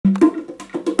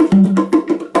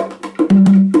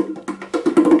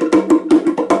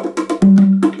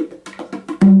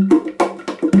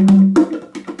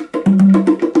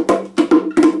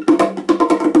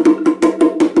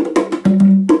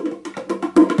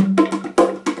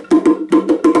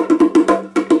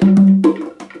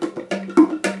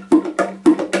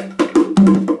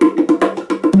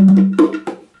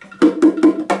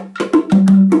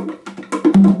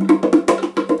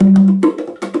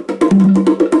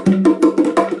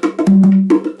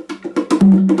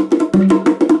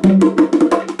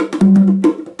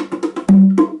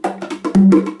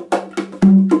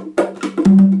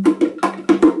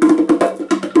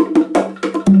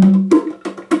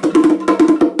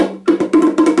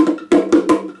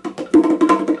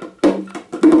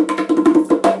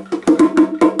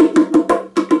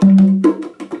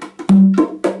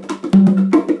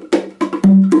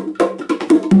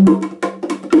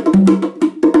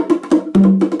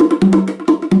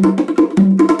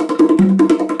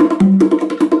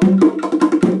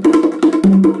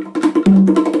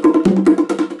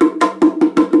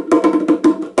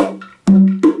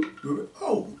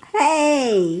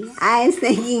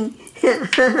Thinking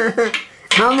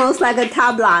almost like a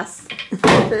tablas.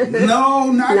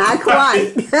 No, not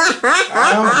quite. Oh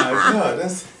my God,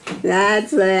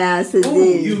 that's what I asked to do.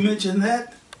 You mentioned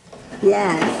that?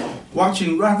 Yes.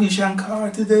 Watching Ravi Shankar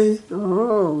today?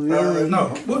 Oh, really?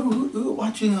 No, we were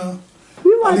watching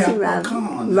We're watching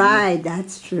Ravi. Right,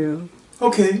 that's true.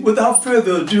 Okay, without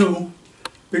further ado,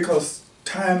 because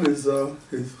time is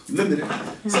limited,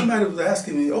 somebody was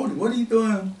asking me, Odie, what are you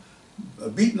doing?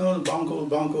 Beating on the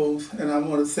bongos, and I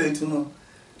want to say to him,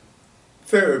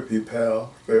 therapy,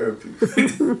 pal, therapy.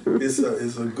 It's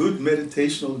a good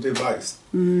meditational device.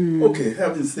 Okay,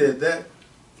 having said that,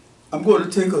 I'm going to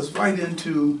take us right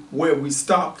into where we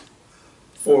stopped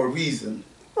for a reason.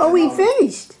 Oh, we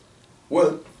finished?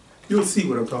 Well, you'll see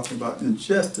what I'm talking about in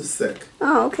just a sec.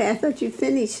 Oh, okay, I thought you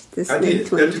finished the Snake I did.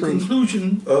 2020. At the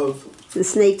conclusion of the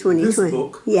Snake 2020. This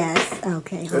book. Yes,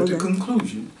 okay, hold on. At the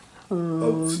conclusion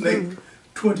of Snake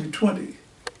 2020.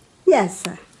 Yes,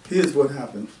 sir. Here's what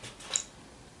happened.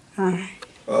 All right.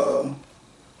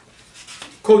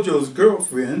 Kojo's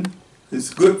girlfriend,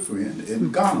 his good friend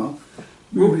in Ghana,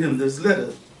 wrote him this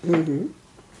letter. Dear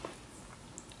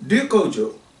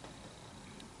Kojo,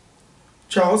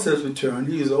 Charles has returned.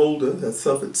 He is older, has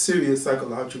suffered serious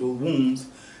psychological wounds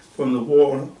from the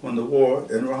war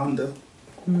in Rwanda.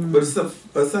 But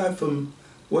aside from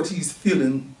what he's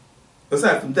feeling,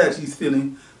 aside from that, he's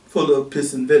feeling full of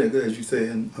piss and vinegar, as you say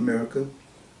in America.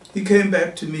 He came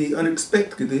back to me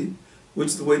unexpectedly, which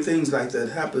is the way things like that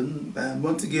happen. And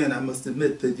once again, I must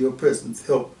admit that your presence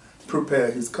helped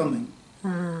prepare his coming.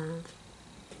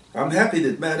 I'm happy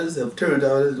that matters have turned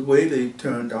out the way they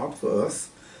turned out for us.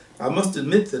 I must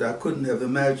admit that I couldn't have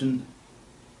imagined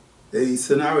a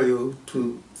scenario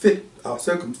to fit our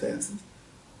circumstances.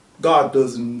 God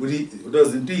does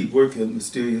indeed work in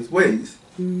mysterious ways.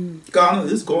 Ghana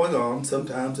is going on,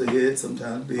 sometimes ahead,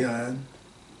 sometimes behind,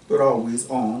 but always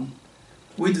on.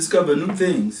 We discover new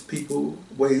things, people,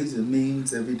 ways, and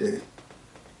means every day.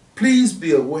 Please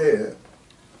be aware,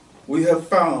 we have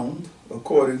found,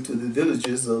 according to the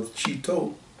villagers of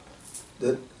Chito,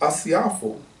 that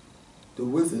Asiafo, the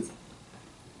wizard,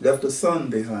 left a son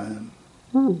behind,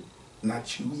 not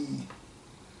Chui.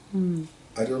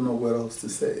 I don't know what else to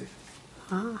say.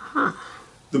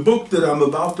 The book that I'm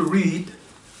about to read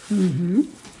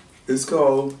is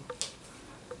called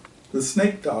The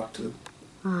Snake Doctor.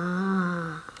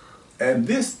 And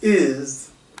this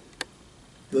is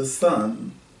the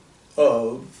son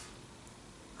of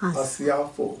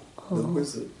Asiafo, the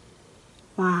wizard.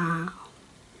 Wow.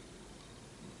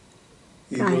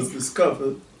 He was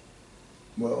discovered,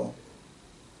 well,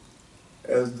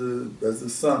 as the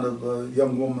son of a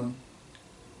young woman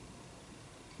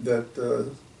that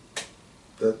the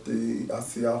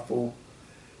Asiafo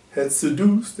had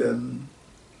seduced and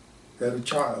had a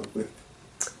child with.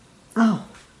 Oh,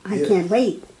 I can't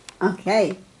wait.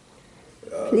 Okay.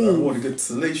 I don't want to get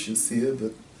salacious here,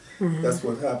 but that's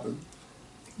what happened.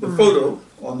 The photo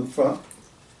on the front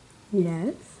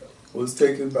was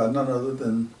taken by none other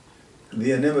than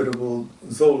the inimitable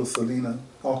Zola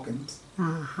Salena-Hawkins.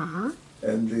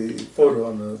 And the photo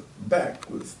on the back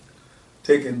was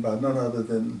taken by none other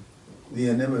than the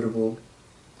inimitable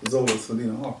Zola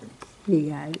Salena-Hawkins. You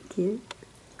got it, kid.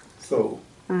 So.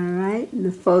 All right. And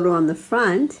the photo on the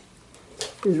front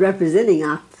is representing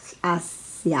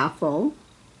Asiafo.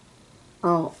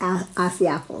 Oh,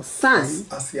 Asiafo's son.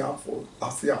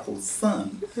 Asiafo's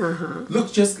son.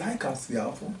 Looks just like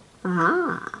Asiafo.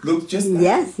 Ah. Looks just like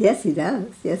Yes, yes, he does.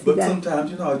 Yes, he But does.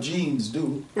 sometimes, you know, our genes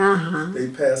do. Uh-huh. They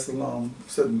pass along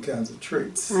certain kinds of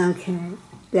traits. Okay,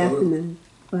 definitely.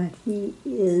 But he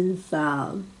is,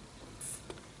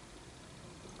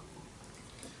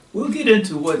 We'll get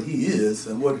into what he is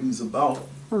and what he's about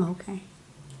okay.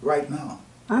 right now.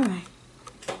 All right.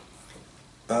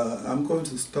 I'm going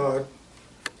to start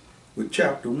with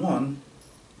chapter 1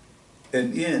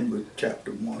 and end with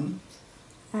chapter 1,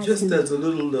 just as a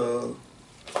little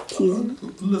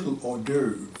hors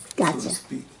d'oeuvre, so to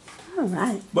speak. All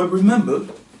right. But remember,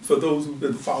 for those who've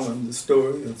been following the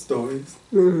story of stories,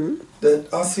 Mm-hmm. that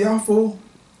Asiafo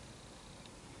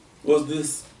was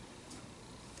this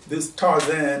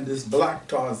Tarzan, this black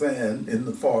Tarzan in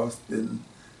the forest in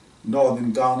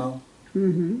northern Ghana,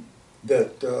 Mm-hmm.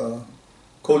 that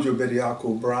Kojo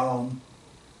Bediako Brown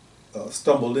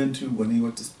stumbled into when he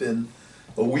went to spend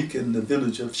a week in the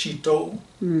village of Chito.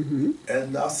 Mm-hmm.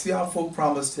 And Asiafo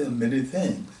promised him many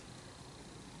things.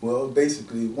 Well,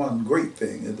 basically, one great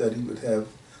thing is that he would have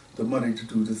the money to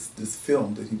do this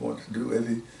film that he wanted to do.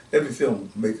 Every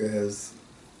filmmaker has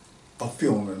a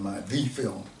film in mind, the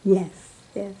film. Yes,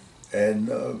 yes. And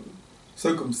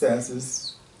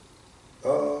circumstances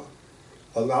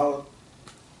allowed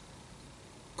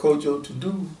Kojo to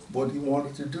do what he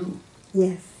wanted to do.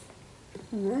 Yes.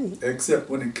 All right. Except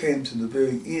when it came to the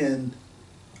very end,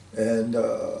 and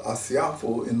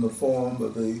Asiafo, in the form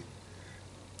of a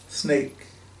snake,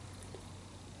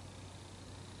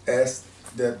 asked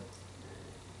that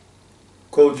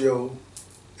Kojo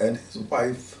and his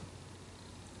wife,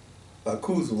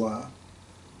 Akosua,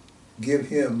 give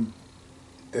him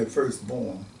their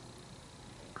firstborn.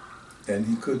 And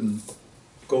he couldn't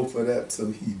go for that,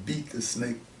 so he beat the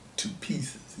snake to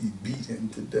pieces. He beat him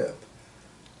to death.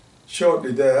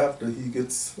 Shortly thereafter, he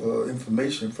gets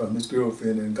information from his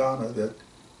girlfriend in Ghana that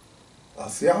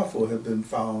Asiafo had been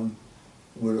found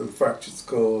with a fractured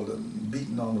skull and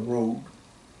beaten on the road.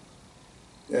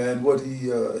 And what he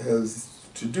has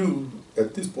to do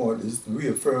at this point is to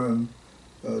reaffirm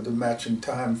the matching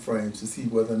time frames to see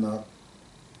whether or not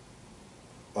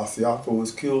Asiafo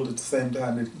was killed at the same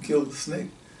time that he killed the snake.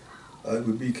 It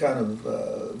would be kind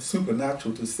of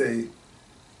supernatural to say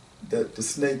that the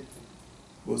snake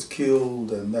was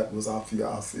killed and that was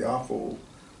Asiafo,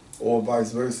 or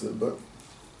vice versa, but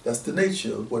that's the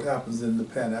nature of what happens in the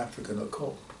Pan-African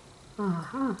occult.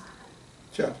 Uh-huh.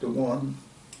 Chapter 1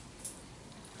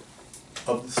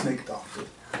 of the Snake Doctor.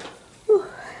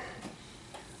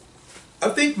 I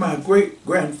think my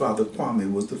great-grandfather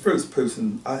Kwame was the first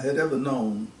person I had ever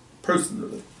known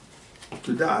personally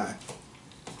to die.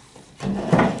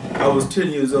 I was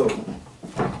 10 years old.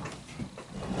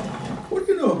 What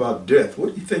do you know about death?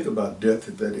 What do you think about death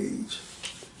at that age?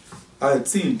 I had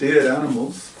seen dead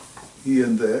animals here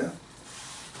and there,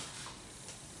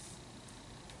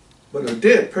 but a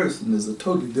dead person is a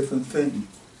totally different thing.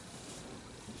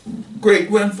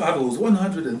 Great-grandfather was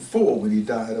 104 when he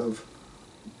died of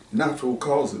natural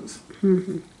causes.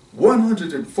 Mm-hmm.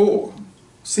 104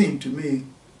 seemed to me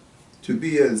to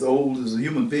be as old as a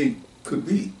human being could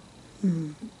be.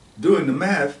 Mm-hmm. Doing the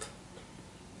math,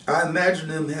 I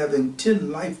imagined him having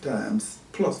 10 lifetimes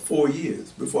plus 4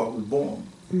 years before I was born.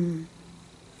 Mm-hmm.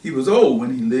 He was old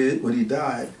when he lived, when he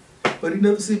died, but he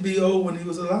never seemed to be old when he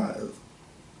was alive.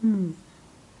 Mm-hmm.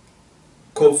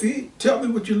 Kofi, tell me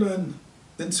what you learned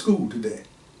in school today.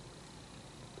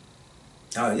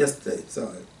 Yesterday,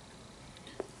 sorry.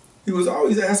 He was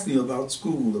always asking me about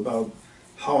school, about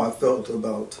how I felt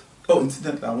about... Oh,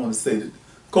 incidentally, I want to say that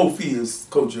Kofi is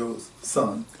Kojo's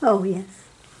son. Oh, yes.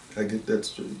 I get that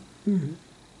straight. Mm-hmm.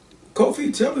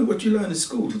 Kofi, tell me what you learned in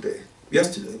school today,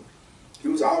 yesterday. He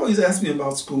was always asking me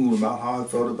about school, about how I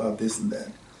felt about this and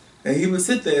that. And he would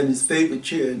sit there in his favorite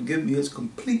chair and give me his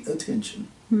complete attention.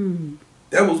 Mm-hmm.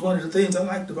 That was one of the things I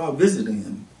liked about visiting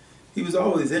him. He was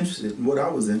always interested in what I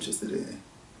was interested in.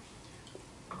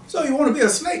 So you want to be a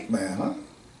snake man, huh?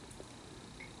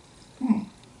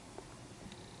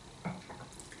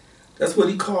 That's what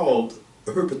he called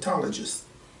a herpetologist,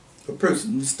 a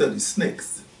person who studies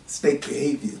snakes, snake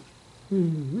behavior.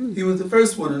 Mm-hmm. He was the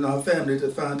first one in our family to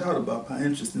find out about my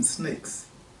interest in snakes.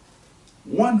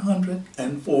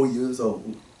 104 years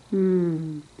old.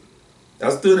 Mm-hmm. I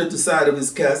stood at the side of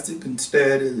his casket and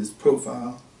stared at his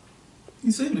profile.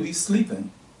 He seemed to be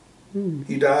sleeping. Mm-hmm.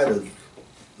 He died of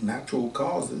natural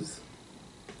causes.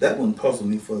 That one puzzled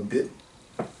me for a bit.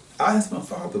 I asked my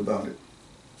father about it.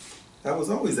 I was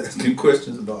always asking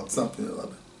questions about something or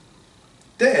other.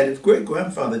 Dad, if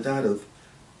great-grandfather died of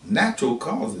natural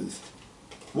causes,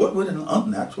 what would an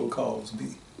unnatural cause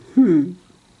be?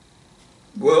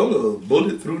 Well, a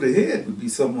bullet through the head would be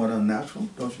somewhat unnatural,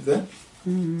 don't you think?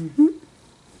 Mm-hmm.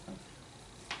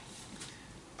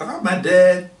 I got my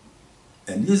dad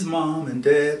and his mom and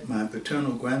dad, my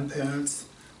paternal grandparents,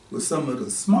 were some of the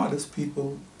smartest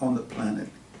people on the planet.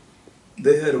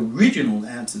 They had original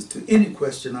answers to any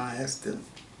question I asked them.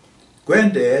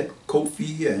 Granddad,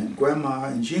 Kofi, and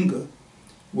Grandma Nzingha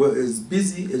were as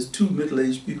busy as two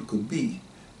middle-aged people could be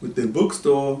with their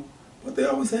bookstore, but they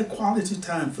always had quality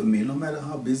time for me, no matter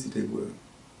how busy they were.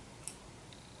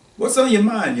 What's on your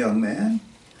mind, young man?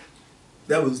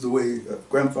 That was the way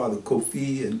Grandfather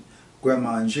Kofi and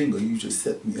Grandma Nzingha usually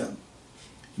set me up.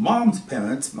 Mom's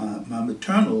parents, my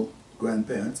maternal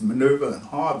grandparents, Minerva and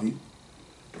Harvey,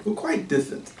 were quite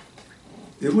different.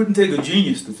 It wouldn't take a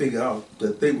genius to figure out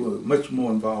that they were much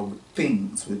more involved with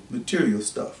things, with material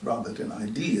stuff, rather than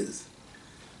ideas.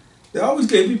 They always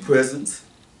gave me presents.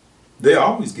 They're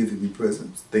always giving me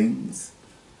presents, things.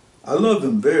 I love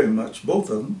them very much, both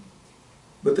of them.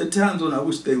 But there are times when I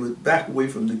wish they would back away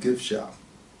from the gift shop.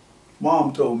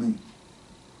 Mom told me,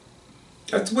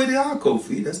 that's the way they are,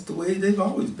 Kofi. That's the way they've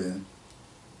always been.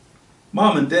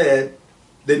 Mom and Dad,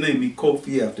 they named me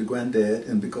Kofi after Granddad,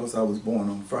 and because I was born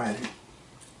on Friday.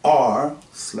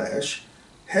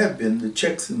 Have been the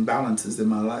checks and balances in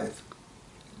my life.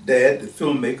 Dad, the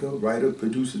filmmaker, writer,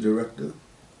 producer, director.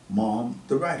 Mom,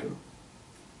 the writer.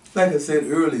 Like I said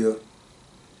earlier,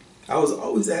 I was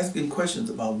always asking questions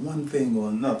about one thing or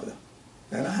another.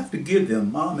 And I have to give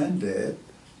them, Mom and Dad,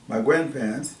 my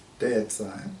grandparents, Dad's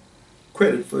side,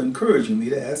 credit for encouraging me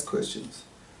to ask questions.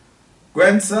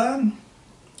 Grandson,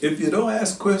 if you don't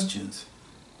ask questions,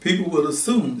 people will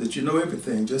assume that you know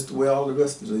everything, just the way all the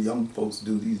rest of the young folks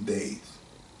do these days.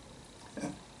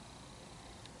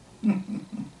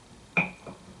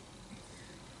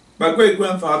 My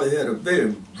great-grandfather had a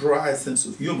very dry sense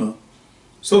of humor,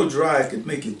 so dry it could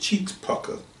make your cheeks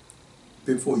pucker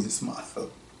before you smile.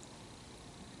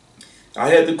 I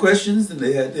had the questions and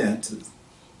they had the answers.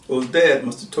 Old Dad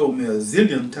must have told me a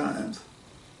zillion times,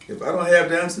 if I don't have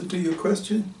the answer to your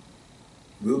question,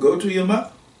 we'll go to your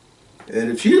mother.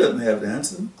 And if she doesn't have the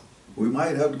answer, we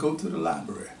might have to go to the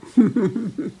library.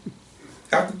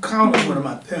 I could count on one of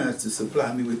my parents to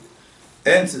supply me with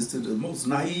answers to the most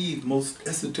naive, most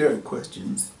esoteric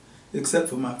questions, except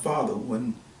for my father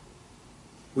when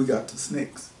we got to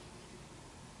snakes.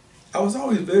 I was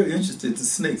always very interested in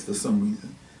snakes for some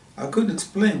reason. I couldn't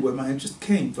explain where my interest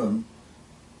came from,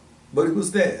 but it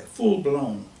was there, full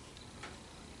blown.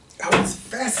 I was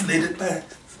fascinated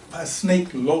by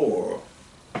snake lore.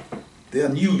 The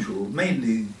unusual,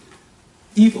 mainly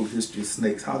evil history of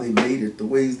snakes, how they made it, the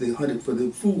ways they hunted for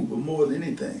their food, but more than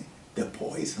anything, their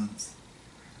poisons.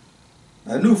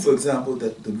 I knew, for example,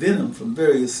 that the venom from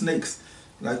various snakes,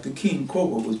 like the king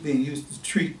cobra, was being used to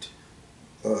treat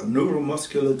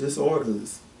neuromuscular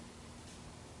disorders.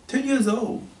 10 years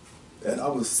old, and I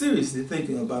was seriously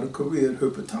thinking about a career in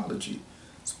herpetology,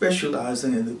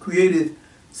 specializing in the creative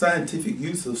scientific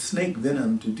use of snake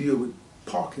venom to deal with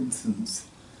Parkinson's,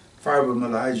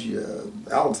 fibromyalgia,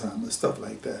 Alzheimer's, stuff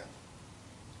like that.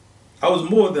 I was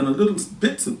more than a little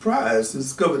bit surprised to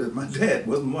discover that my dad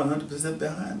wasn't 100%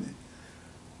 behind me.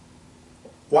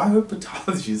 Why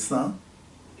herpetology, son?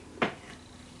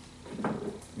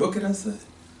 What can I say?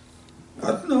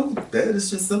 I don't know. Dad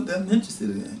is just something I'm interested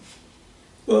in.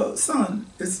 Well, son,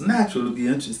 it's natural to be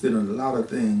interested in a lot of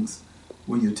things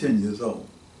when you're 10 years old.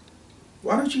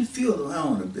 Why don't you feel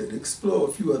around a bit, explore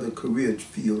a few other career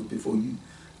fields before you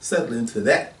settle into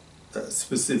that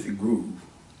specific groove?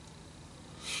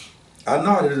 I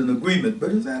nodded in agreement,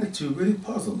 but his attitude really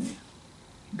puzzled me.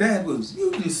 Dad was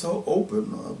usually so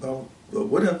open about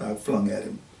whatever I flung at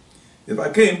him. If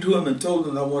I came to him and told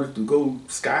him I wanted to go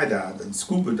skydiving,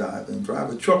 scuba diving,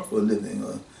 drive a truck for a living,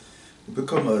 or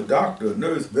become a doctor,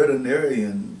 nurse,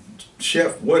 veterinarian,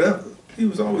 chef, whatever, he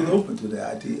was always open to the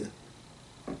idea.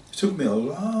 It took me a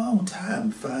long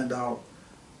time to find out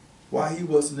why he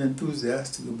wasn't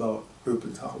enthusiastic about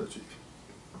herpetology.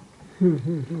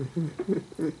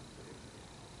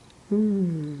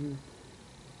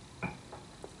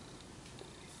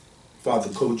 Father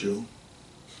Kojo,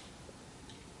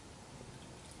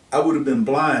 I would have been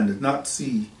blind to not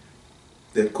see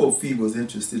that Kofi was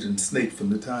interested in snakes from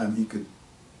the time he could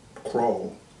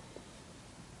crawl.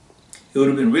 It would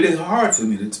have been really hard for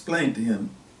me to explain to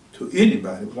him, to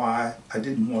anybody, why I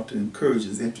didn't want to encourage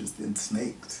his interest in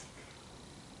snakes.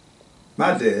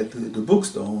 My dad, the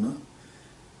bookstore owner,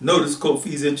 noticed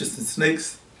Kofi's interest in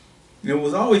snakes and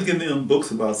was always giving him books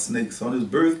about snakes on his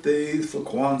birthdays, for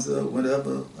Kwanzaa,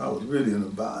 whatever. I was really in a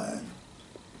bind.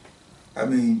 I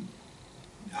mean,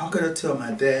 how could I tell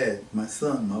my dad, my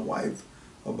son, my wife,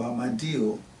 about my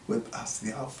deal with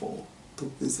Asiafo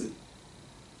to visit,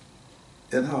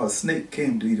 and how a snake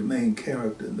came to be the main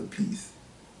character in the piece.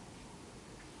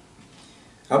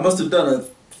 I must have done a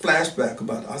flashback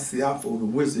about Asiafo the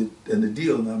wizard and the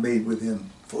deal I made with him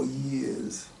for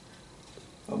years.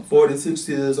 I'm 46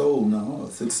 years old now,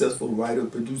 a successful writer,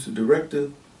 producer,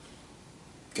 director,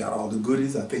 got all the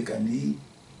goodies I think I need.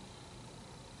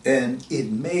 And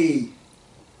it may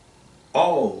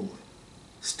all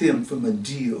stem from a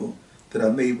deal that I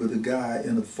made with a guy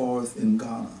in a forest in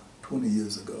Ghana 20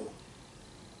 years ago.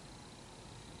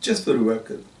 Just for the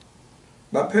record,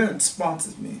 my parents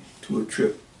sponsored me to a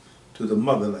trip to the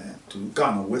motherland, to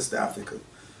Ghana, West Africa,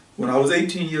 when I was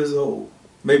 18 years old.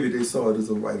 Maybe they saw it as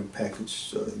a rite of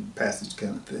passage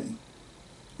kind of thing.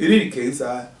 In any case,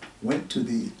 I went to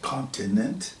the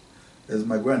continent, as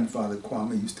my grandfather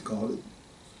Kwame used to call it.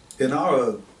 In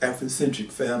our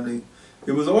Afrocentric family,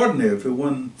 it was ordinary for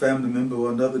one family member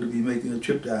or another to be making a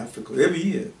trip to Africa every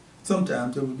year.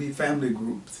 Sometimes there would be family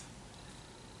groups.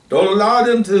 Don't allow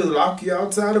them to lock you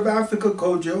outside of Africa,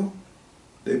 Kojo.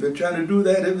 They've been trying to do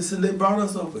that ever since they brought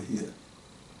us over here.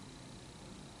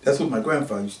 That's what my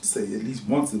grandfather used to say, at least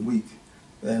once a week.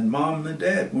 And mom and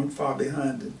dad weren't far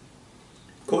behind him.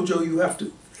 Kojo, you have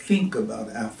to think about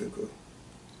Africa.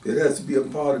 It has to be a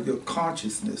part of your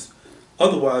consciousness.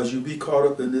 Otherwise, you'll be caught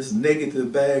up in this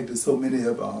negative bag that so many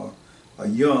of our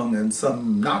young and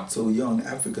some not so young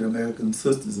African-American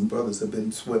sisters and brothers have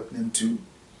been swept into.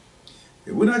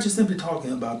 We're not just simply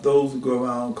talking about those who go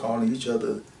around calling each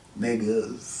other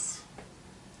niggas.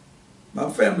 My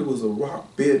family was a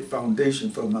rock bed foundation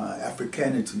for my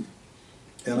Africanity,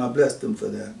 and I blessed them for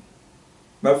that.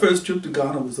 My first trip to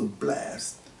Ghana was a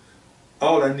blast.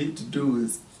 All I need to do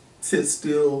is sit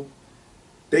still,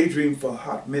 daydream for a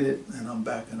hot minute, and I'm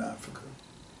back in Africa.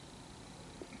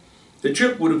 The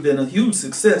trip would have been a huge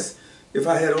success if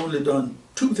I had only done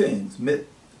two things: met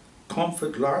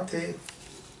Comfort Latte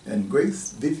and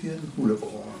Grace Vivian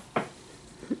Houlivar.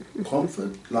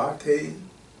 Comfort Latte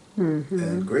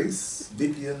and Grace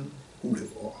Vivian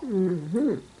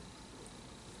Houlivar.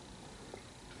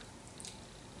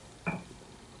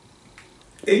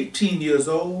 18 years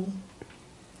old,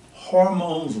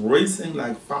 hormones racing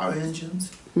like fire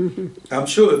engines. I'm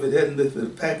sure if it hadn't been for the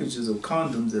packages of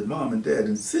condoms that mom and dad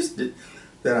insisted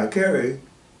that I carry,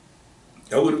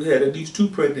 I would have had at least 2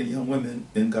 pregnant young women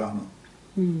in Ghana.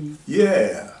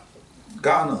 Yeah,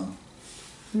 Ghana.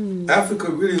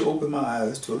 Africa really opened my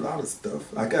eyes to a lot of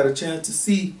stuff. I got a chance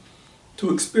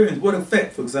to experience what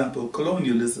effect, for example,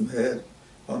 colonialism had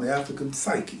on the African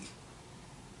psyche.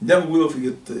 Never will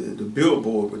forget the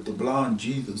billboard with the blonde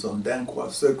Jesus on Dankwa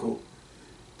Circle,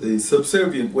 the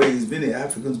subservient ways many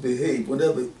Africans behave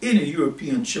whenever any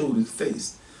European showed his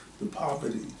face, the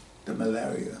poverty, the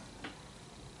malaria.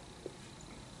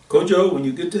 Kojo, when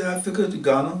you get to Africa, to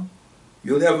Ghana,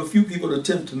 you'll have a few people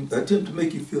attempt to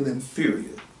make you feel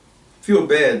inferior. Feel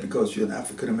bad because you're an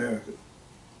African American.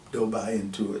 Don't buy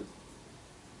into it.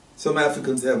 Some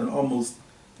Africans have an almost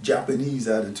Japanese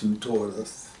attitude toward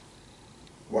us.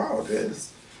 Wow,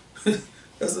 that's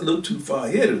a little too far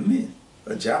ahead of me.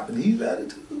 A Japanese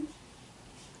attitude?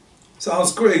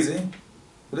 Sounds crazy,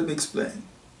 but let me explain.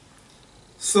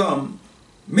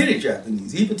 Many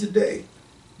Japanese, even today,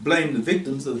 blame the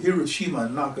victims of Hiroshima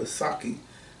and Nagasaki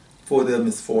for their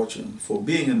misfortune, for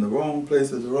being in the wrong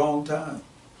place at the wrong time.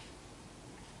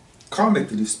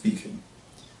 Karmically speaking,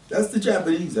 that's the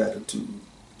Japanese attitude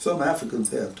some Africans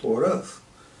have toward us.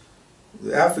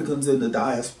 The Africans in the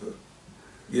diaspora.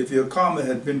 If your karma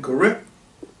had been correct,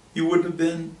 you wouldn't have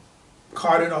been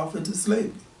carted off into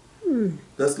slavery.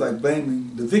 That's like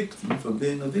blaming the victim for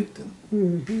being a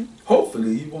victim.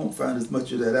 Hopefully you won't find as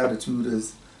much of that attitude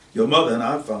as your mother and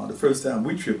I found the first time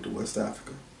we tripped to West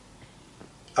Africa.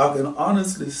 I can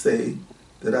honestly say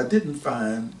that I didn't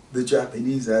find the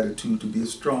Japanese attitude to be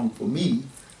as strong for me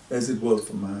as it was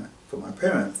for my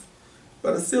parents.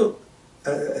 But I still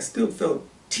felt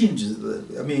tinges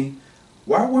of it. I mean,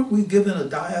 why weren't we given a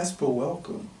diaspora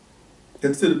welcome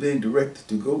instead of being directed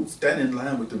to go stand in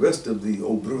line with the rest of the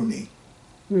Obruni,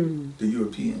 the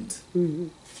Europeans?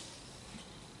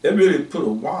 That really put a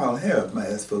wild hair up my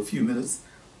ass for a few minutes.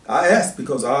 I asked,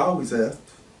 because I always ask,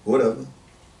 whatever,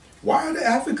 why are the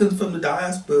Africans from the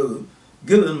diaspora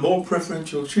given more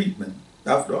preferential treatment?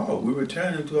 After all, we're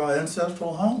returning to our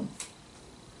ancestral home.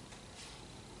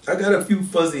 I got a few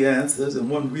fuzzy answers and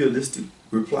one realistic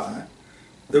reply.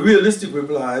 The realistic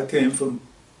reply came from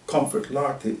Comfort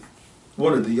Latte,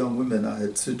 one of the young women I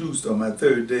had seduced on my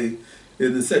 3rd day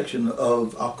in the section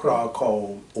of Accra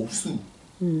called Osu.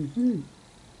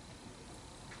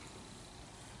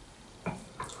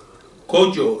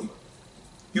 Kojo,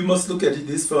 You must look at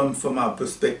this from our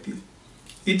perspective.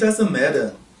 It doesn't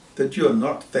matter that you are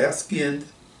not fair-skinned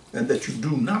and that you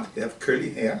do not have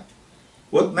curly hair.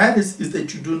 What matters is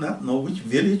that you do not know which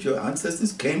village your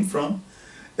ancestors came from,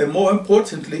 and more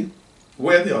importantly,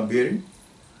 where they are buried.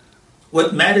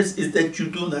 What matters is that you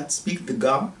do not speak the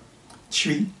Ga,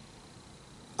 Chi,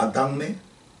 Adangme,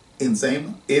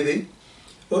 Nzingha, Ewe,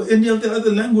 or any of the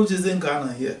other languages in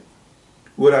Ghana here.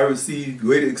 Would I receive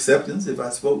greater acceptance if I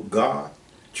spoke Ga,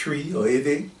 Tree, or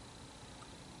Ewe?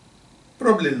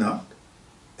 Probably not.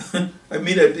 I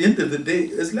mean, at the end of the day,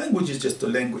 this language is just a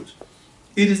language.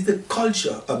 It is the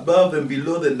culture above and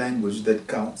below the language that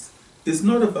counts. It's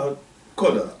not about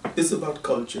color, it's about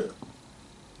culture.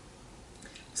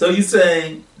 So you're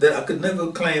saying that I could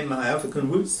never claim my African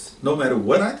roots, no matter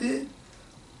what I did?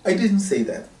 I didn't say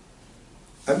that.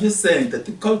 I'm just saying that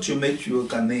the culture makes you a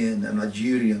Ghanaian, a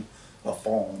Nigerian, a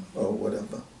Fon, or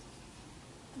whatever.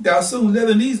 There are some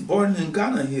Lebanese born in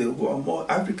Ghana here who are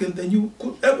more African than you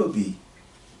could ever be.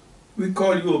 We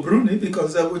call you a Bruni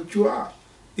because that's what you are.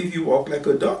 If you walk like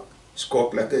a duck,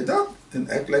 squawk like a duck, and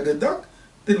act like a duck,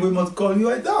 then we must call you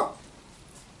a duck.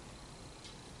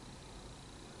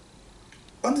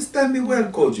 Understand me well,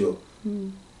 Kojo.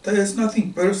 There is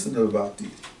nothing personal about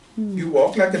it. You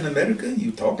walk like an American,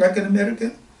 you talk like an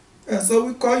American, and so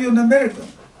we call you an American.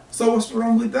 So what's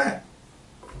wrong with that?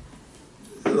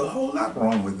 There's a whole lot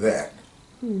wrong with that.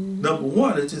 Number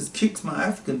one, it just kicks my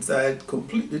African side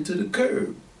completely to the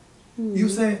curb. You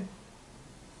say,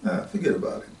 forget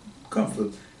about it.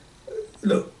 Comfort.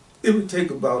 Look, it would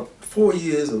take about 4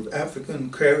 years of African,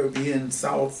 Caribbean,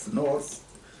 South, North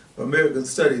American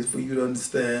studies for you to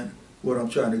understand what I'm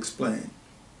trying to explain.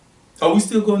 Are we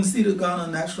still going to see the Ghana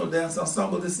National Dance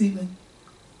Ensemble this evening?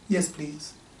 Yes,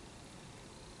 please.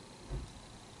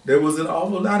 There was an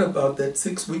awful lot about that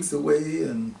 6 weeks away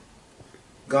in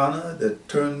Ghana that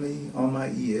turned me on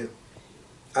my ear.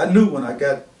 I knew when I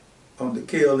got on the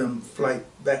KLM flight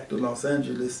back to Los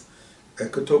Angeles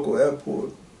at Kotoko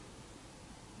Airport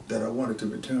that I wanted to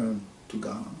return to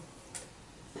Ghana.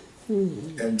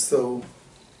 And so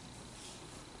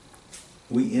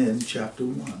we end chapter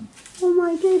 1. Oh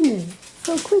my goodness,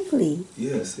 so quickly.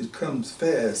 Yes, it comes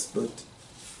fast, but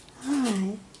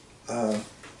All right.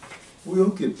 We'll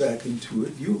get back into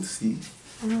it. You'll see.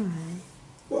 All right.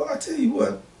 Well, I tell you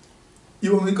what.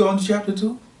 You want me to go on to chapter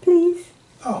 2? Please.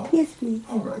 Oh. Yes, please.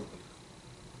 All right.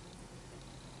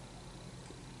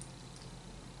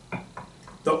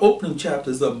 The opening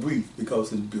chapters are brief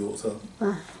because it builds up.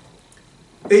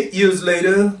 8 years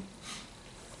later,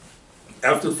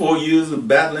 after 4 years of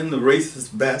battling the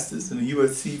racist bastards in the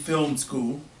USC Film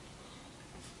School,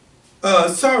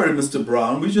 sorry, Mr.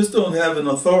 Brown, we just don't have an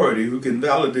authority who can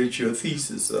validate your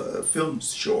thesis, film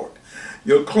short.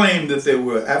 Your claim that there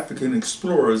were African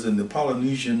explorers in the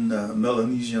Polynesian,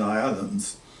 Melanesian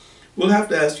islands. We'll have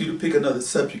to ask you to pick another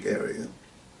subject area.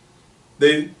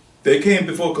 They came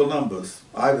before Columbus,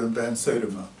 Ivan Van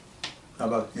Sertima. How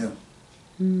about him?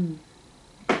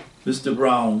 Mr.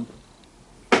 Brown,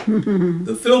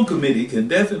 the film committee can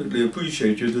definitely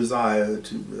appreciate your desire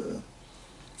to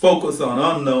focus on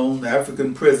unknown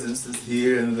African presences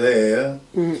here and there.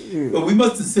 But we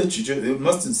must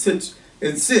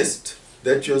insist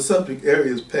that your subject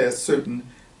areas pass certain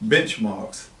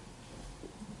benchmarks.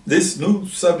 This new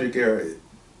subject area,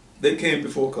 they came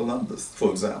before Columbus, for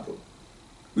example.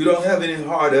 We don't have any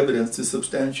hard evidence to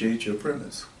substantiate your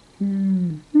premise.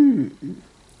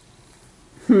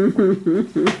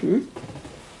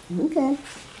 Okay.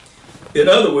 In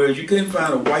other words, you can't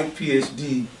find a white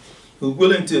PhD who's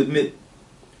willing to admit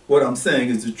what I'm saying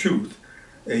is the truth.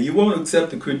 And you won't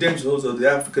accept the credentials of the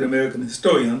African American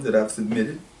historians that I've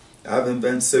submitted. Ivan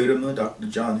Van Sertima, Dr.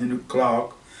 John Henry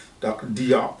Clark, Dr.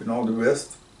 Diop, and all the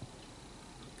rest.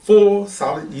 4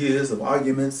 solid years of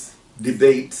arguments,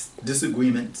 debates,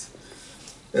 disagreements.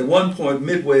 At one point,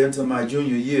 midway into my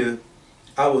junior year,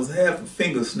 I was half a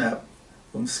finger snap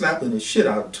from slapping the shit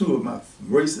out of 2 of my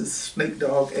racist snake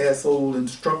dog asshole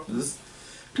instructors,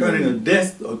 turning a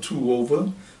desk or 2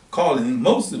 over, calling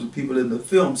most of the people in the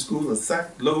film school a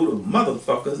sack load of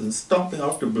motherfuckers and stomping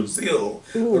off to Brazil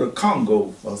or the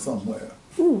Congo or somewhere.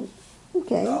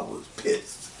 Okay. I was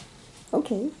pissed.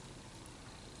 Okay.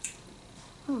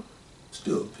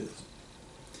 Still pissed.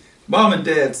 Mom and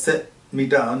Dad sat me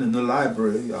down in the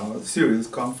library, our serious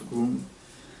comfort room,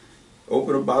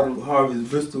 opened a bottle of Harvey's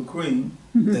Bristol Cream,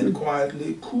 and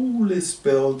quietly, coolly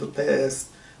spelled the past,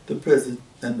 the present,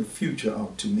 and the future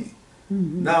out to me.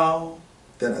 Now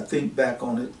that I think back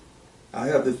on it, I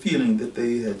have the feeling that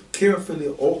they had carefully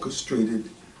orchestrated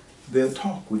their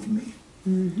talk with me.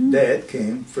 Dad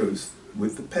came first,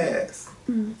 with the past.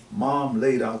 Mom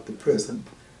laid out the present,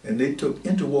 and they took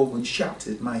interwoven shots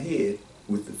at my head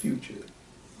with the future.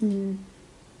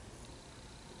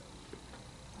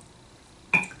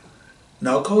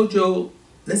 Now, Kojo,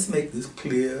 let's make this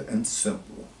clear and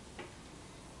simple.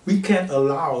 We can't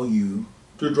allow you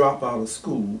to drop out of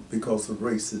school because of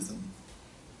racism.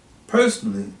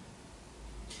 Personally,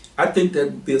 I think that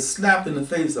would be a slap in the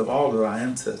face of all of our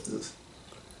ancestors.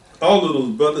 All of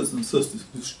those brothers and sisters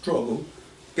who struggled,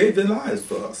 gave their lives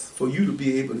for us, for you to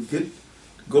be able to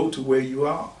go to where you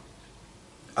are.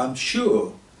 I'm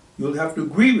sure you'll have to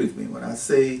agree with me when I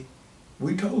say,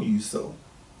 we told you so.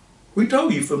 We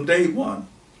told you from day one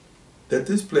that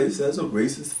this place has a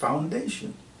racist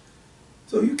foundation.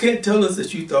 So you can't tell us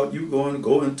that you thought you were going to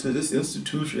go into this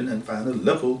institution and find a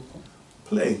level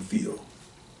playing field.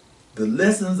 The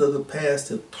lessons of the past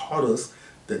have taught us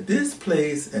that this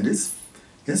place and its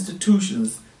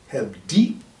institutions have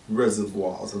deep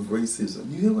reservoirs of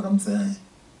racism. You hear what I'm saying?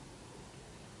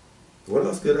 What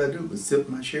else could I do but sip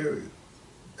my sherry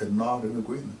and nod in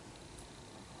agreement?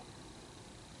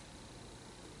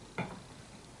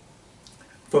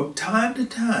 From time to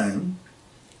time,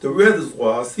 the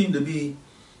reservoirs seem to be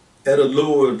at a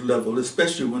lower level,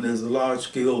 especially when there's a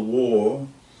large-scale war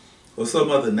or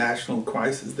some other national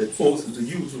crisis that forces the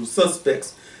usual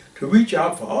suspects to reach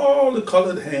out for all the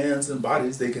colored hands and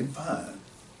bodies they can find.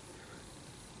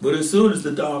 But as soon as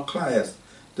the dark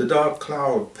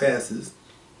cloud passes,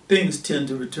 things tend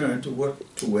to return to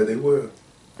where they were.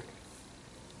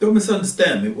 Don't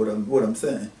misunderstand me what I'm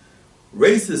saying.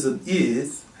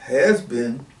 Racism has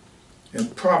been,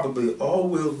 and probably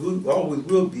always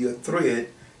will be a thread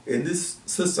in this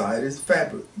society's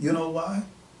fabric. You know why?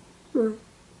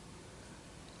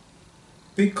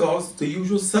 Because the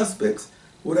usual suspects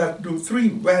would have to do three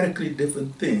radically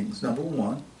different things. Number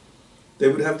one, they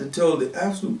would have to tell the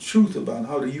absolute truth about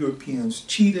how the Europeans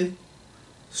cheated,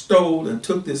 stole, and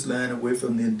took this land away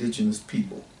from the indigenous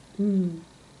people.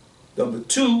 Number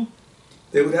two,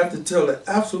 they would have to tell the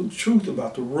absolute truth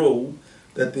about the role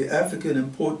that the African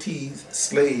importees,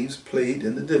 slaves, played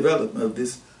in the development of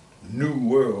this new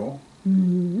world.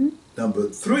 Number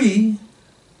three,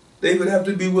 they would have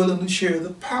to be willing to share the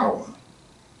power.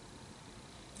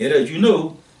 And as you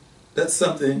know, that's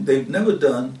something they've never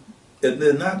done, and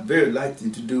they're not very likely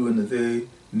to do in the very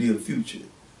near future.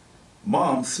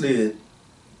 Mom slid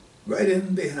right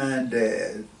in behind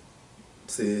Dad,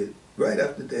 said, right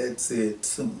after Dad said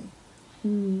soon.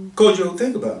 Kojo,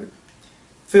 think about it.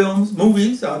 Films,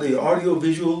 movies are the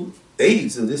audio-visual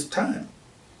aids of this time.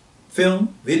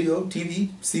 Film, video, TV,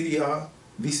 CVR,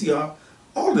 VCR,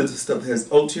 all of this stuff has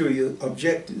ulterior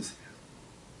objectives.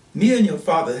 Me and your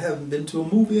father haven't been to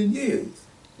a movie in years.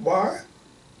 Why?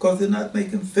 Because they're not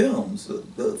making films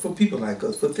for people like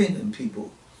us, for thinking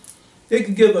people. They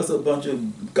can give us a bunch of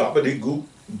gobbledygook,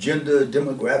 gender,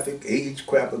 demographic, age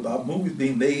crap about movies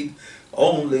being made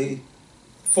only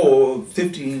for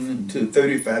 15 to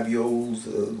 35-year-olds,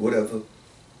 whatever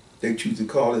they choose to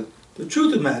call it. The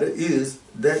truth of the matter is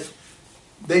that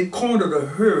they cornered a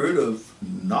herd of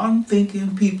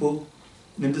non-thinking people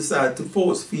and decide to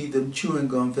force feed them chewing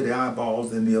gum for the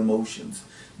eyeballs and the emotions.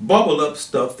 Bubble up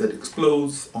stuff that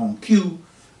explodes on cue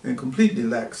and completely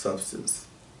lacks substance.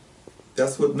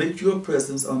 That's what makes your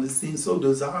presence on the scene so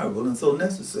desirable and so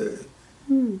necessary.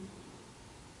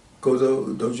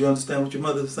 Kojo, don't you understand what your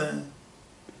mother's saying?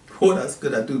 What else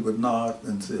could I do but nod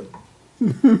and sip?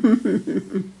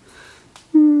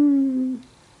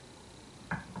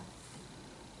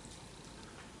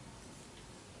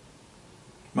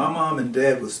 My mom and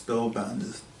dad were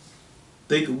spellbinders.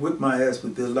 They could whip my ass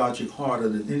with their logic harder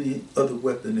than any other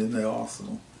weapon in their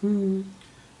arsenal.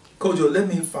 Kojo, let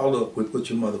me follow up with what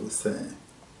your mother was saying.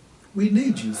 We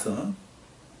need you, son.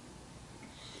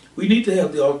 We need to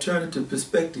have the alternative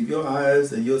perspective your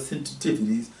eyes and your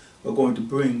sensitivities are going to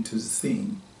bring to the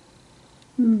scene.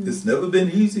 It's never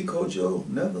been easy, Kojo,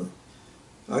 never.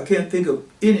 I can't think of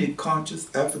any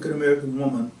conscious African-American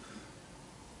woman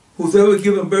who's ever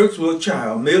given birth to a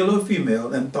child, male or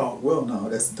female, and thought, well, now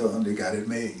that's done, they got it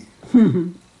made.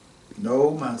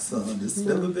 No, my son, it's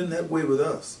never been that way with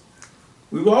us.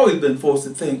 We've always been forced to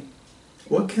think,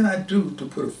 what can I do to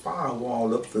put a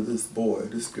firewall up for this boy,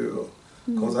 this girl?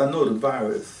 Because I know the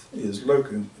virus is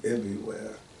lurking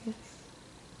everywhere.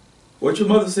 What your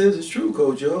mother says is true,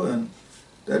 Kojo, and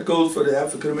that goes for the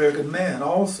African-American man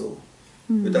also.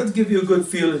 It does give you a good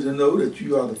feeling to know that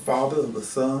you are the father of a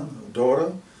son, a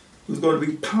daughter, who's going to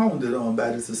be pounded on by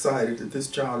the society that this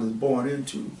child is born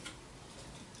into.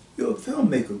 You're a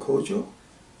filmmaker, Kojo,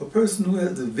 a person who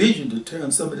has the vision to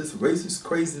turn some of this racist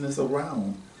craziness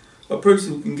around, a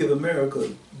person who can give America a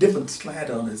different slant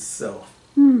on itself.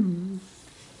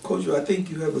 Kojo, I think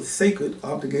you have a sacred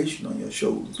obligation on your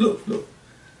shoulders. Look, look.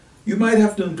 You might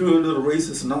have to endure a little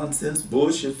racist nonsense,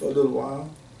 bullshit for a little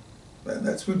while. And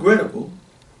that's regrettable.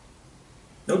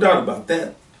 No doubt about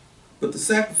that. But the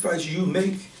sacrifice you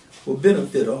make will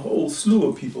benefit a whole slew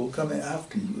of people coming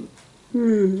after you.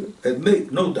 And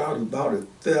make no doubt about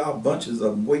it, there are bunches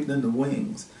of them waiting in the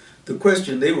wings. The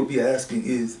question they will be asking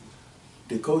is,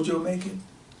 did Kojo make it?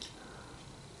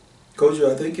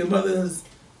 Kojo, I think your mother has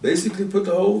basically put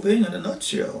the whole thing in a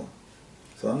nutshell.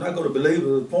 So I'm not going to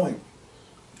belabor the point.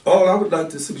 All I would like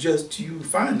to suggest to you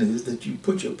finally is that you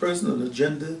put your personal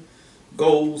agenda,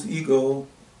 goals, ego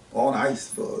on ice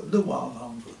for a little while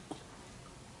longer.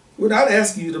 Without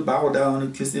asking you to bow down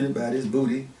and kiss anybody's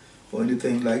booty or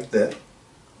anything like that.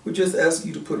 We just ask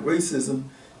you to put racism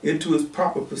into its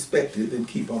proper perspective and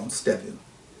keep on stepping.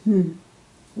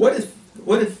 What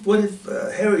if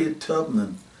Harriet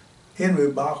Tubman, Henry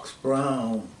Box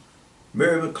Brown,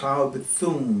 Mary McLeod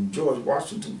Bethune, George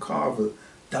Washington Carver,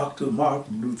 Dr.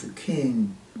 Martin Luther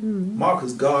King,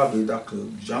 Marcus Garvey, Dr.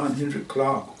 John Henry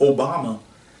Clark, Obama,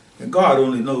 and God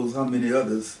only knows how many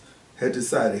others had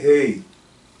decided, hey,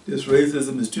 this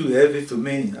racism is too heavy for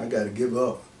me, I got to give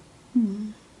up.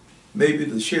 Maybe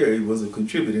the sherry was a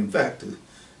contributing factor,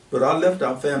 but I left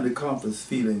our family conference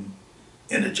feeling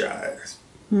energized.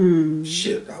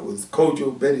 Shit, I was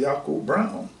Kojo Bediako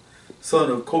Brown, son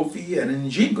of Kofi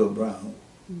and Nzingha Brown.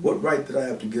 What right did I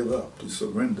have to give up, to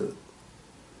surrender?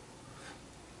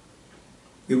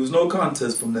 It was no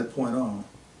contest from that point on.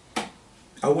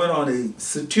 I went on a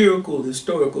satirical,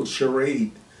 historical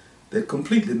charade that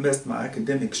completely messed my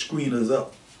academic screeners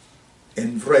up.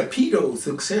 In rapido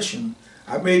succession,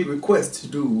 I made requests to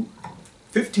do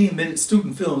 15-minute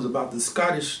student films about the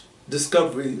Scottish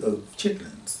discovery of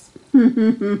chitlins.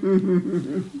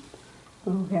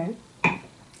 Okay.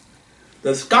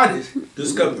 The Scottish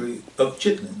discovery of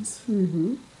chitlins.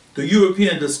 The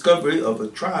European discovery of a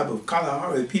tribe of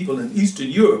Kalahari people in Eastern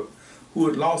Europe who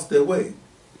had lost their way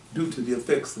due to the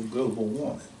effects of global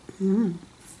warming.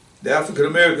 The African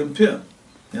American pimp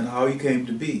and how he came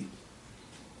to be.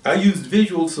 I used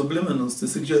visual subliminals to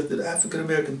suggest that African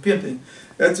American pimping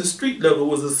at the street level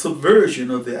was a subversion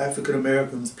of the African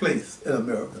American's place in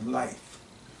American life.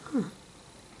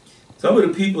 Some of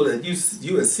the people at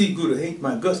USC grew to hate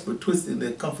my guts for twisting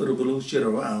their comfortable little shit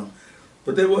around,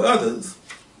 but there were others,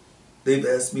 they've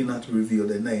asked me not to reveal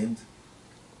their names,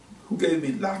 who gave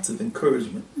me lots of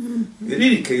encouragement. In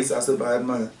any case, I survived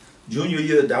my junior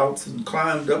year doubts and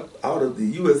climbed up out of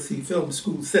the USC Film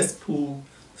School cesspool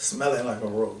smelling like a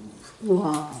rose.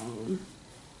 Wow.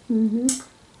 It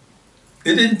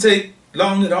didn't take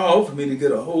long at all for me to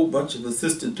get a whole bunch of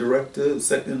assistant director,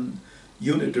 second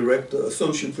unit director,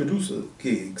 associate producer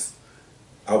gigs.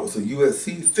 I was a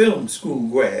USC Film School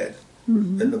grad,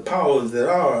 and the powers that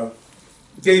are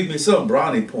gave me some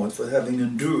brownie points for having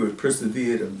endured,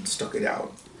 persevered, and stuck it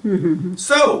out.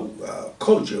 So,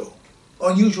 Kojo,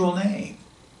 unusual name.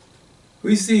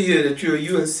 We see here that you're a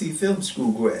USC Film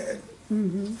School grad.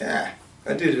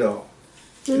 I did it all.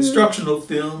 Instructional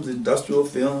films, industrial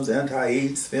films,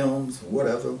 anti-AIDS films,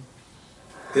 whatever.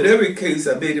 In every case,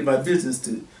 I made it my business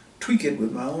to tweak it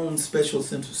with my own special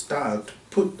sense of style to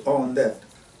put on that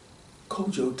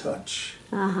Kojo touch.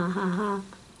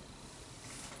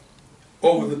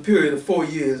 Over the period of 4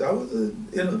 years, I was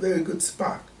in a very good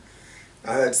spot.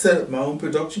 I had set up my own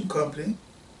production company.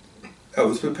 I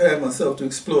was preparing myself to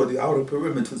explore the outer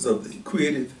perimeters of the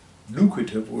creative,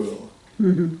 lucrative world.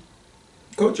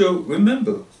 Kojo,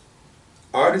 remember,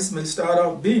 artists may start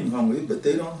off being hungry, but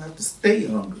they don't have to stay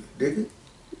hungry, dig it?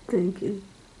 Thank you.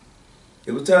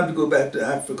 It was time to go back to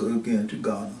Africa again, to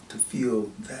Ghana, to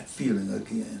feel that feeling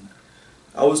again.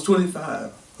 I was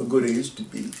 25, a good age to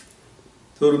be.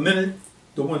 So the minute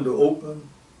the window opened,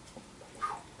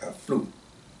 I flew.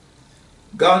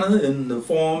 Ghana, in the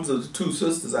forms of the two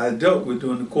sisters I dealt with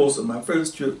during the course of my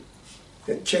first trip,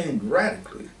 had changed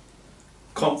radically.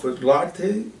 Comfort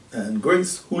Latte and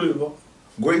Grace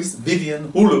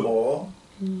Vivian Houlival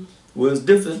was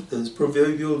different as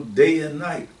proverbial day and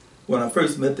night when I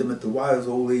first met them at the wise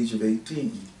old age of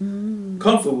 18.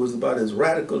 Comfort was about as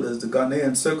radical as the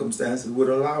Ghanaian circumstances would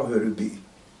allow her to be.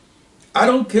 I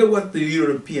don't care what the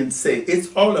Europeans say,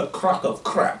 it's all a crock of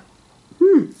crap.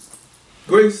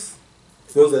 Grace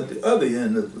was at the other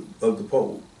end of the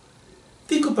pole.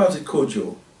 Think about it,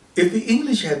 Kojo. If the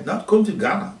English had not come to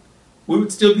Ghana, we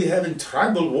would still be having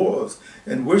tribal wars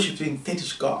and worshipping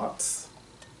fetish gods.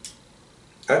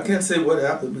 I can't say what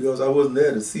happened because I wasn't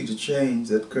there to see the change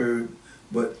that occurred,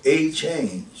 but a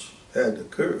change had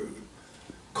occurred.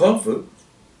 Comfort,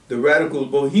 The radical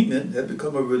bohemian had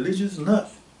become a religious nut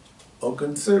or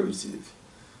conservative.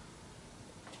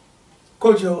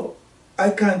 Kojo, I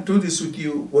can't do this with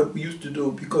you, what we used to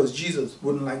do, because Jesus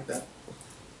wouldn't like that.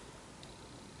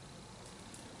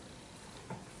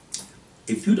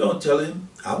 If you don't tell him,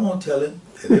 I won't tell him,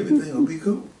 and everything will be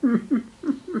cool.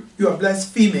 You are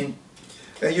blaspheming,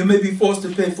 and you may be forced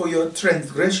to pay for your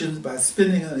transgressions by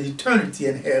spending an eternity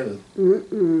in hell.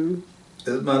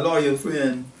 As my lawyer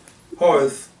friend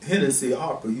Horace Hennessy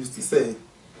Harper used to say,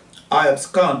 I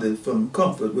absconded from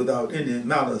comfort without any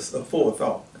malice or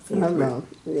forethought. Hello.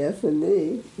 Yes,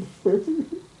 indeed.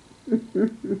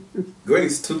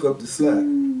 Grace took up the slack.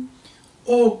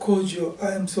 Oh, Kojo,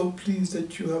 I am so pleased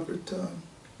that you have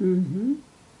returned.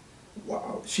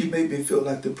 Wow, she made me feel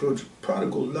like the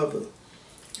prodigal lover.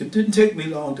 It didn't take me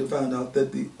long to find out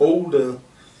that the older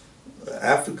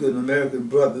African-American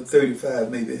brother,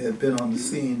 35 maybe, had been on the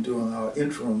scene during our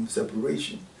interim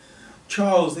separation.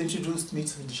 Charles introduced me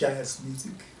to jazz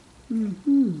music.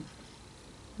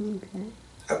 Okay.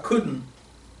 I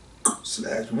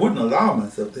wouldn't allow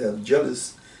myself to have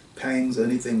jealous pangs or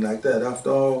anything like that. After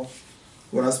all,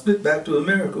 when I split back to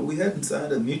America, we hadn't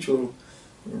signed a mutual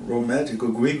romantic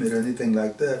agreement or anything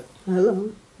like that.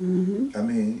 Hello. I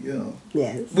mean, you know,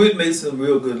 Yes. we'd made some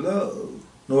real good love,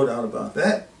 no doubt about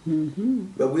that.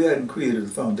 But we hadn't created a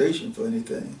foundation for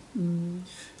anything.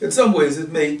 In some ways,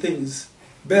 it made things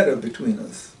better between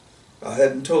us. I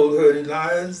hadn't told her any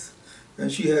lies,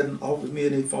 and she hadn't offered me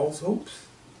any false hopes.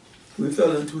 We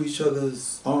fell into each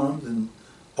other's arms and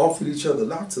offered each other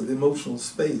lots of emotional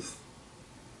space.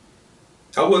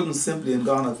 I wasn't simply in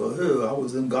Ghana for her, I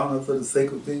was in Ghana for the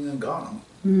sake of being in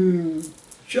Ghana.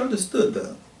 She understood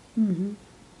that.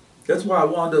 That's why I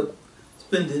wound up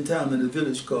spending time in a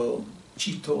village called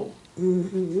Chito.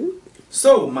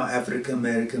 So, my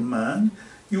African-American man,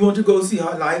 you want to go see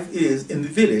how life is in the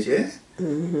village, eh?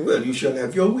 Well, you shall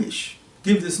have your wish.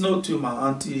 Give this note to my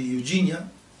auntie Eugenia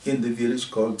in the village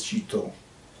called Chito.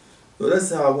 So that's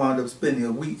how I wound up spending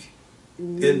a week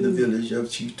in the village of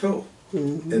Chito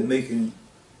and making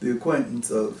the acquaintance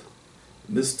of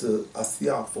Mr.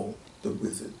 Asiafo, the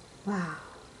wizard. Wow.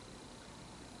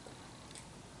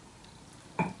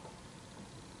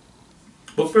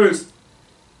 But first,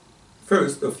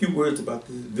 a few words about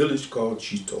the village called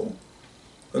Chito.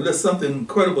 Unless something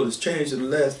incredible has changed in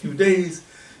the last few days,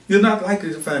 you're not likely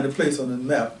to find a place on the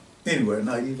map anywhere,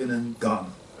 not even in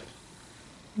Ghana.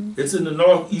 It's in the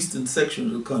northeastern section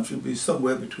of the country, be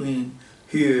somewhere between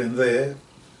here and there,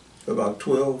 about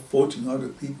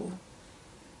 1,400 people.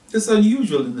 It's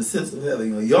unusual in the sense of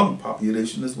having a young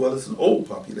population as well as an old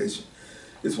population.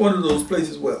 It's one of those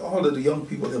places where all of the young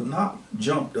people have not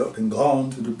jumped up and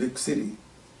gone to the big city.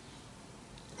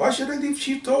 Why should I leave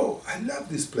Chito? I love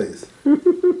this place.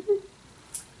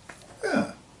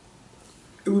 Yeah.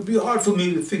 It would be hard for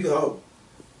me to figure out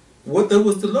what there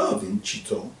was to love in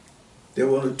Chito. There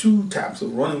were only 2 taps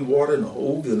of running water in the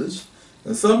whole village,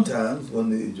 and sometimes when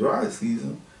the dry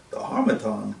season, the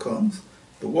harmattan comes,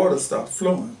 the water stops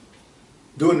flowing.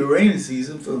 During the rainy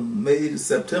season, from May to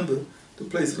September, the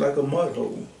place is like a mud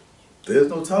hole. There's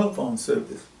no telephone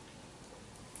service.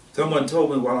 Someone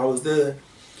told me while I was there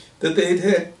that they'd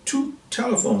had 2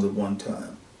 telephones at one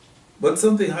time, but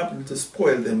something happened to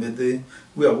spoil them, and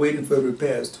we are waiting for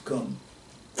repairs to come.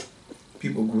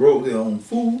 People grow their own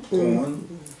food,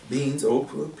 corn, beans,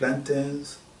 okra,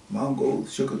 plantains,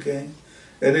 mangoes, sugarcane,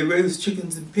 and they raise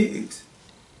chickens and pigs.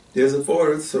 There's a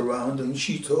forest surrounding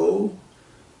Chito,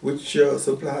 which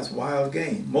supplies wild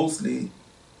game, mostly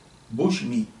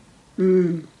bushmeat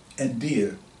and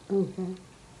deer. Okay.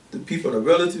 The people are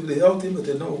relatively healthy, but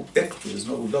there are no extras,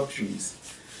 no luxuries.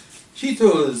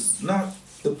 Chito is not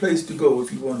the place to go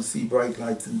if you want to see bright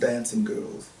lights and dancing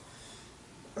girls.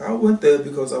 I went there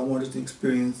because I wanted to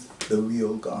experience the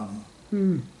real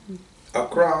Ghana.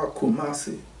 Accra,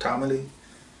 Kumasi, Tamale.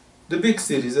 The big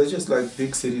cities are just like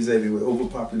big cities everywhere,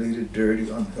 overpopulated, dirty,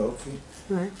 unhealthy.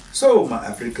 Right. So, my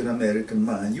African-American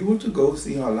mind, you want to go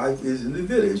see how life is in the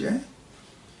village, eh?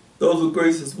 Those were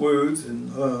Grace's words,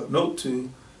 and her note to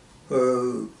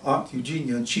her Aunt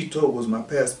Eugenia in Chito was my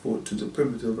passport to the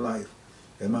primitive life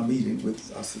and my meeting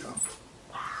with Asiafo.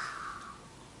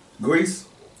 Grace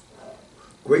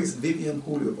Vivian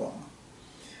Houlivan.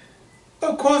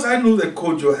 Of course, I knew that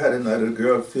Kojo had another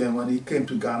girlfriend when he came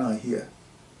to Ghana here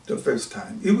the first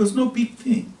time. It was no big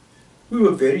thing. We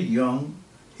were very young.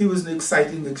 He was an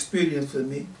exciting experience for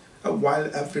me, a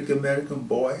wild African-American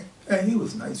boy, and he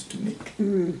was nice to me.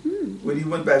 When he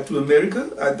went back to America,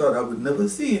 I thought I would never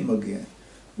see him again.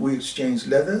 We exchanged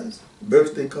letters,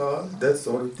 birthday cards, that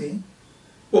sort of thing.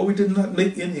 But we did not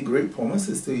make any great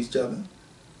promises to each other.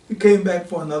 He came back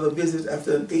for another visit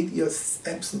after an 8-year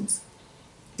absence.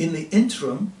 In the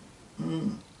interim,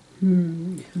 going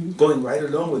right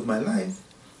along with my life,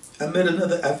 I met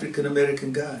another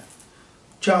African-American guy.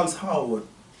 Charles Howard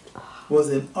was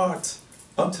an art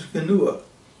entrepreneur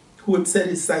who had set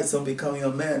his sights on becoming a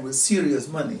man with serious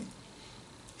money.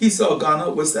 He saw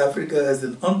Ghana, West Africa, as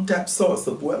an untapped source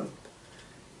of wealth.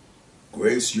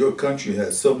 Grace, your country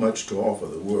has so much to offer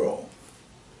the world.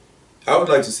 I would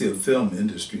like to see a film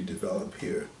industry develop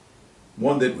here,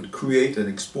 one that would create and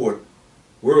export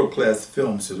world-class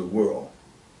films to the world.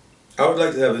 I would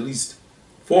like to have at least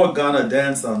 4 Ghana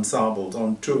dance ensembles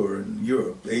on tour in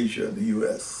Europe, Asia, and the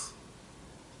US.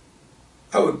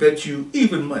 I would bet you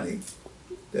even money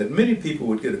that many people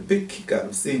would get a big kick out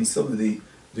of seeing some of the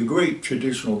great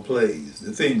traditional plays,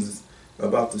 the things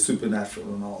about the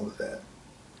supernatural and all of that.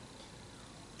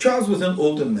 Charles was an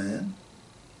older man.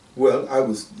 Well, I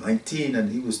was 19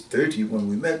 and he was 30 when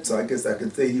we met, so I guess I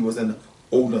could say he was an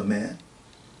older man.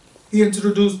 He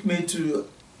introduced me to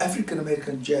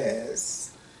African-American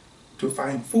jazz, to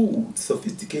fine food,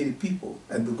 sophisticated people,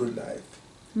 and the good life.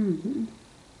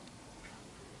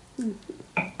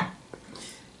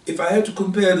 If I had to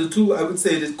compare the two, I would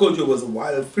say that Kojo was a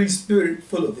wild, free spirit,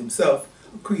 full of himself,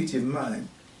 a creative mind.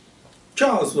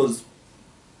 Charles was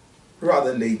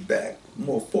rather laid back,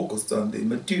 more focused on the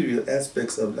material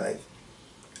aspects of life.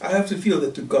 I have to feel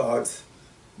that the gods,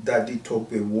 Dadi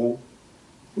Tope Wo,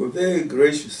 were very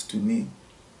gracious to me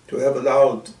to have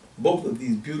allowed both of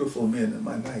these beautiful men in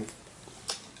my life.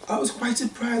 I was quite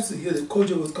surprised to hear that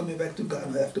Kojo was coming back to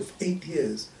Ghana after 8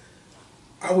 years.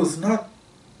 I was not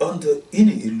under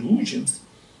any illusions.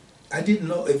 I didn't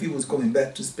know if he was coming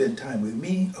back to spend time with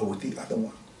me or with the other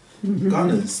one.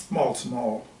 Ghana is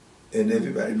small, and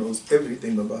everybody knows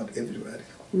everything about everybody.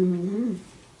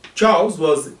 Charles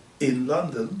was in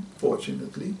London,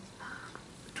 fortunately,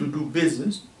 to do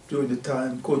business during the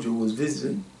time Kojo was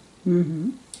visiting.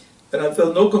 And I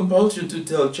felt no compulsion to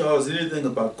tell Charles anything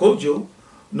about Kojo,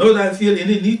 nor did I feel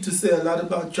any need to say a lot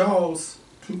about Charles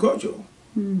to Kojo.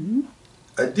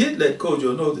 I did let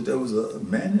Kojo know that there was a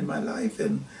man in my life,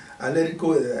 and I let it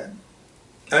go at that.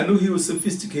 I knew he was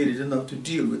sophisticated enough to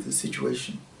deal with the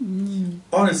situation.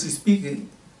 Honestly speaking,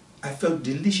 I felt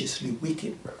deliciously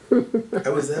wicked. I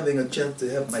was having a chance to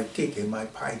have my cake and my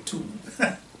pie too.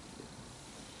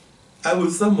 I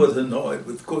was somewhat annoyed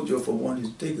with Kojo for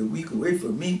wanting to take a week away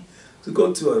from me to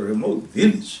go to a remote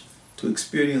village to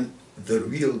experience the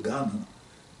real Ghana.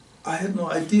 I had no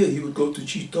idea he would go to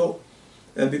Chito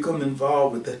and become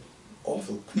involved with that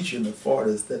awful creature in the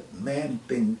forest, that man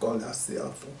thing called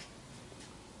Asiafo.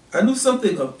 I knew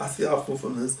something of Asiafo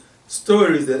from the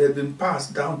stories that had been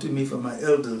passed down to me from my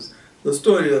elders. The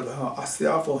story of how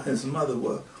Asiafo and his mother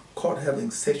were caught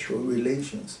having sexual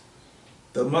relations.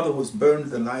 The mother was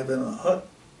burned alive in a hut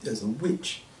as a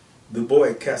witch. The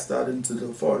boy cast out into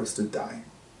the forest to die.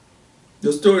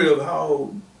 The story of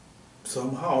how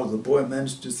somehow the boy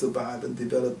managed to survive and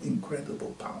develop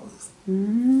incredible powers.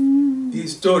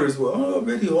 These stories were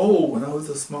already old when I was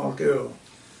a small girl.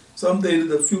 Some day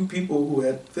the few people who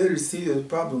had very serious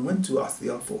problems went to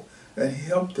Asiafo and he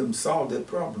helped them solve their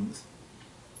problems.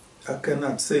 I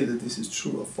cannot say that this is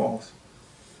true or false.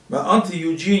 My auntie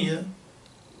Eugenia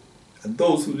and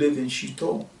those who live in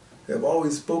Chito have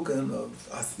always spoken of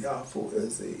Asiafo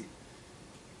as a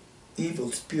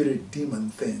evil spirit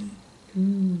demon thing.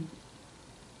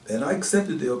 And I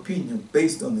accepted their opinion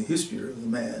based on the history of the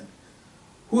man.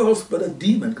 Who else but a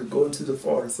demon could go into the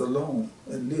forest alone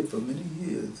and live for many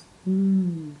years?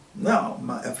 Now,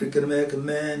 my African-American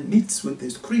man meets with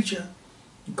this creature.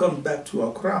 He comes back to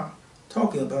Accra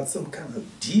talking about some kind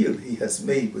of deal he has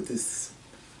made with this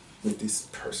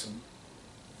person.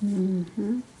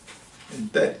 And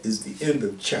that is the end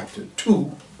of chapter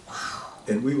 2.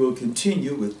 And we will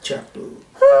continue with chapter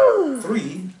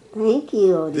 3. Thank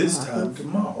you, Odie This Hawkins. time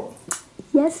tomorrow.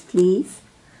 Yes, please.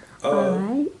 All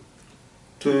right.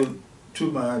 To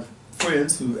my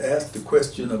friends who asked the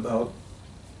question about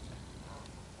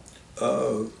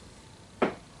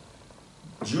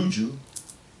juju,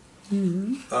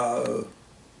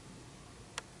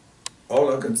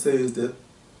 all I can say is that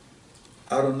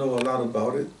I don't know a lot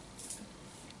about it,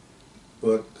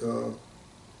 but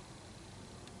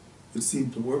it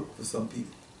seemed to work for some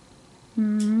people.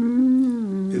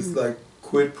 It's like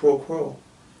quid pro quo.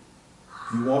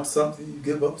 You want something, you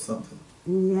give up something.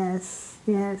 Yes,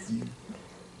 yes.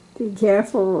 Be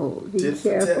careful, be Tit for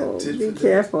tat, careful, tit be for tat.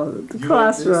 careful. The You want this, I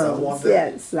crossroads, want that.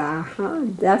 yes,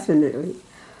 definitely.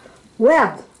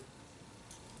 Well,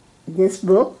 this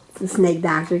book, The Snake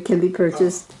Doctor, can be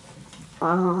purchased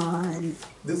on,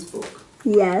 This book.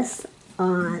 yes,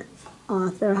 on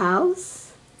Author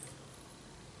House,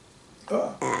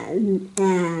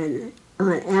 and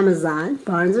on Amazon,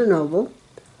 Barnes & Noble,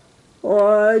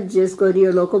 or just go to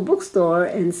your local bookstore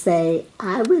and say,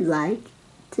 I would like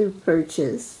to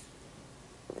purchase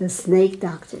The Snake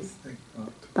Doctor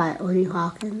by Odie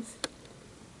Hawkins.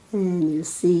 And you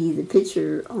see the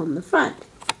picture on the front.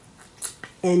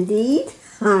 Indeed.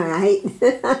 All right.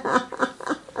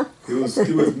 It was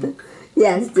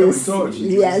yes, coming towards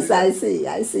you. Yes, I see.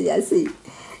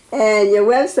 And your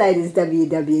website is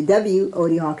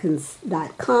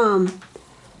www.odiehawkins.com.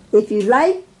 If you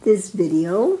like this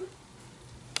video,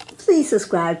 please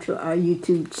subscribe to our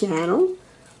YouTube channel,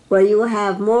 where you will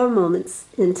have more moments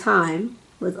in time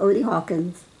with Odie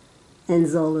Hawkins and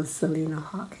Zola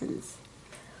Salena-Hawkins.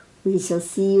 We shall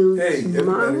see you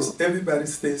tomorrow. Everybody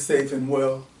stay safe and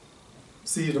well.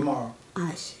 See you tomorrow.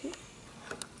 Ashe.